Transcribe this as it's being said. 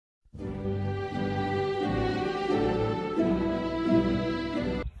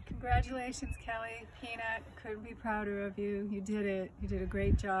Congratulations, Kelly. Peanut, couldn't be prouder of you. You did it. You did a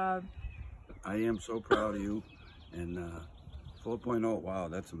great job. I am so proud of you. And 4.0, wow,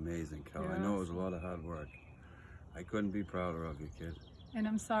 that's amazing, Kelly. I know it was a lot of hard work. I couldn't be prouder of you, kid. And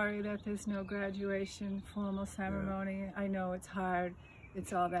I'm sorry that there's no graduation formal ceremony. Yeah. I know it's hard.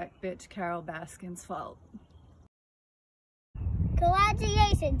 It's all that bitch Carol Baskin's fault.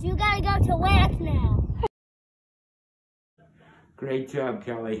 Congratulations, you gotta go to work now. Great job,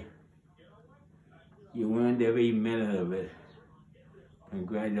 Kelly. You earned every minute of it.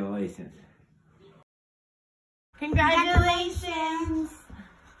 Congratulations. Congratulations!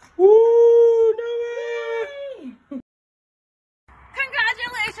 Woo! No way!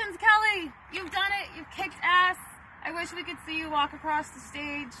 Congratulations, Kelly! You've done it. You've kicked ass. I wish we could see you walk across the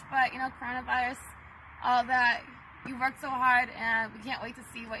stage, but you know, coronavirus, all that. You worked so hard, and we can't wait to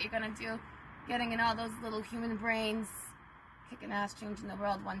see what you're gonna do, getting in all those little human brains, kicking ass, changing the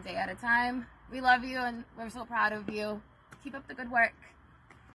world one day at a time. We love you, and we're so proud of you. Keep up the good work.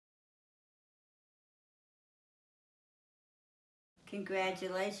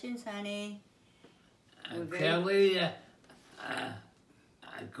 Congratulations, honey. Kelly,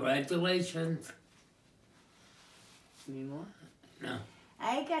 congratulations. Any more? No.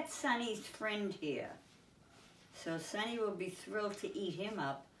 I got Sonny's friend here. So Sonny will be thrilled to eat him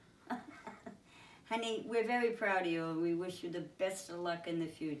up. Honey, we're very proud of you and we wish you the best of luck in the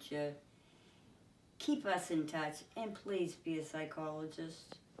future. Keep us in touch and please be a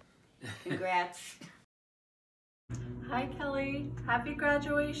psychologist. Congrats. Hi, Kelly. Happy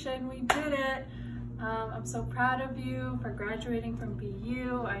graduation. We did it. I'm so proud of you for graduating from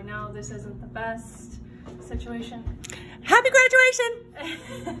BU. I know this isn't the best situation. Happy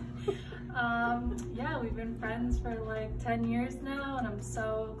graduation! Yeah, we've been friends for like 10 years now, and I'm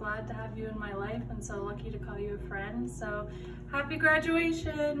so glad to have you in my life and so lucky to call you a friend. So happy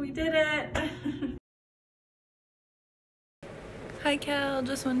graduation. We did it. Hi, Cal.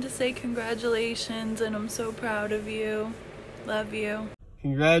 Just wanted to say congratulations, and I'm so proud of you. Love you.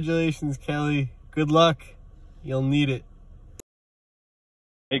 Congratulations, Kelly. Good luck. You'll need it.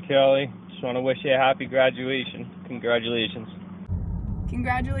 Hey, Kelly. Just want to wish you a happy graduation. Congratulations.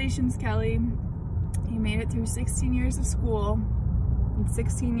 Congratulations, Kelly. You made it through 16 years of school and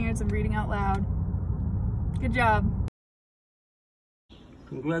 16 years of reading out loud. Good job.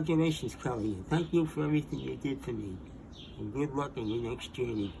 Congratulations, Kelly. Thank you for everything you did for me. And good luck in your next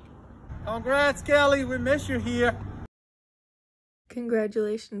journey. Congrats, Kelly. We miss you here.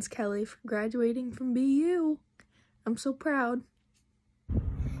 Congratulations, Kelly, for graduating from BU. I'm so proud.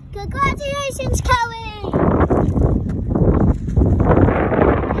 Congratulations, Kelly!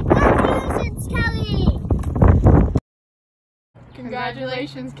 Congratulations, Kelly!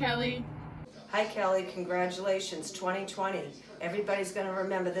 Congratulations, Kelly. Hi, Kelly. Congratulations, 2020. Everybody's going to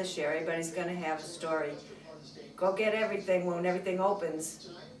remember this year. Everybody's going to have a story. Go get everything when everything opens.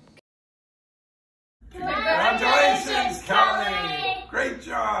 Congratulations, Kelly! Great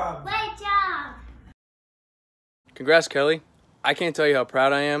job! Great job! Congrats, Kelly. I can't tell you how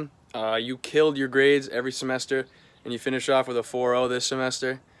proud I am. You killed your grades every semester, and you finished off with a 4.0 this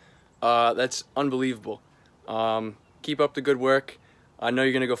semester. That's unbelievable. Keep up the good work. I know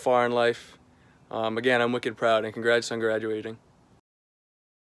you're going to go far in life. Again, I'm wicked proud, and congrats on graduating.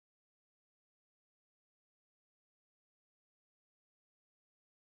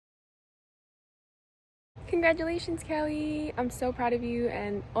 Congratulations, Kelly! I'm so proud of you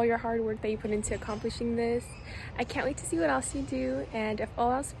and all your hard work that you put into accomplishing this. I can't wait to see what else you do, and if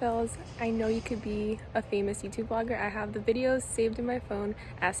all else fails, I know you could be a famous YouTube blogger. I have the videos saved in my phone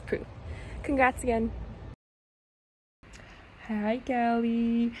as proof. Congrats again! Hi,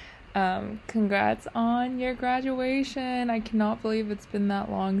 Kelly! Congrats on your graduation. I cannot believe it's been that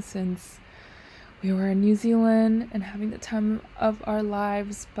long since we were in New Zealand and having the time of our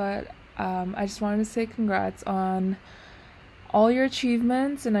lives, but I just wanted to say congrats on all your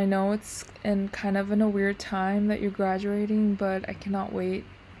achievements, and I know it's kind of in a weird time that you're graduating, but I cannot wait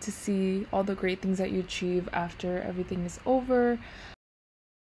to see all the great things that you achieve after everything is over.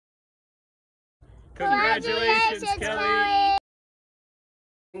 Congratulations, Kelly!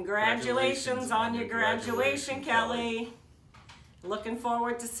 Congratulations on your graduation, Kelly. Looking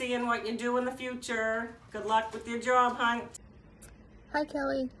forward to seeing what you do in the future. Good luck with your job hunt. Hi,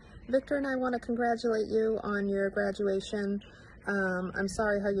 Kelly. Victor and I want to congratulate you on your graduation. I'm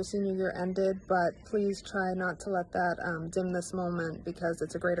sorry how your senior year ended, but please try not to let that dim this moment, because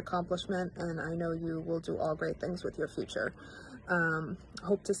it's a great accomplishment and I know you will do all great things with your future.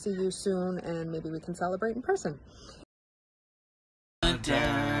 Hope to see you soon and maybe we can celebrate in person. Da,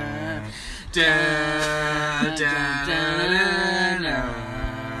 da, da, da, da, da.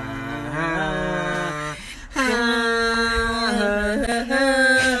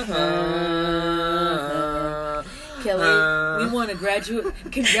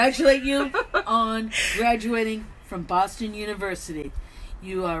 congratulate you on graduating from Boston University.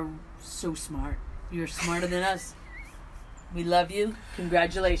 You are so smart. You're smarter than us. We love you.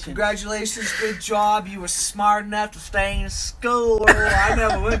 Congratulations. Congratulations. Good job. You were smart enough to stay in school. I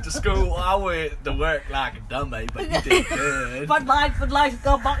never went to school. I went to work like a dummy, but you did good. But life would like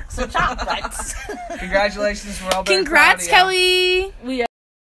a box of chocolates. Congratulations. We're all very Congrats, proud of you. Kelly. We are.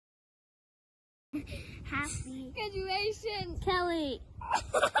 Happy graduation, Kelly.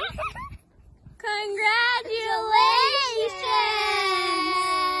 Congratulations.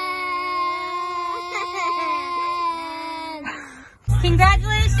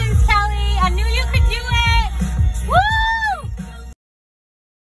 Congratulations, Kelly. I knew you could do it. Woo!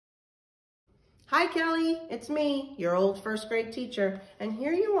 Hi, Kelly. It's me, your old first grade teacher. And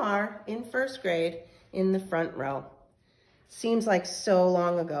here you are in first grade in the front row. Seems like so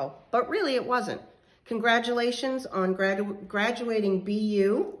long ago, but really it wasn't. Congratulations on graduating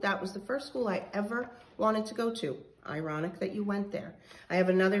BU. That was the first school I ever wanted to go to. Ironic that you went there. I have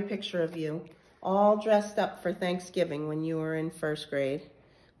another picture of you all dressed up for Thanksgiving when you were in first grade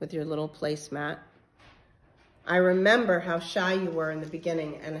with your little placemat. I remember how shy you were in the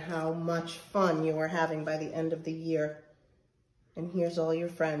beginning and how much fun you were having by the end of the year. And here's all your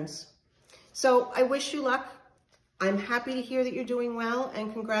friends. So I wish you luck. I'm happy to hear that you're doing well,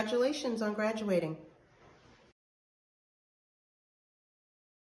 and congratulations on graduating.